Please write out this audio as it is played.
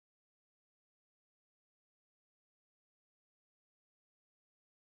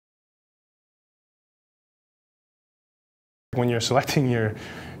When you're selecting your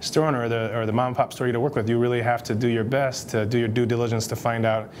store owner or the mom and pop store you to work with, you really have to do your best to do your due diligence to find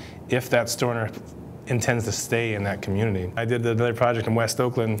out if that store owner intends to stay in that community. I did another project in West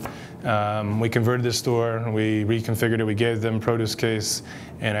Oakland. We converted the store, we reconfigured it, we gave them produce case,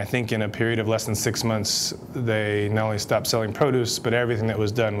 and I think in a period of less than 6 months, they not only stopped selling produce, but everything that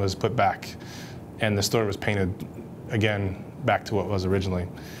was done was put back, and the store was painted again back to what it was originally.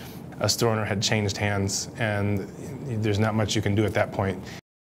 A store owner had changed hands, and there's not much you can do at that point.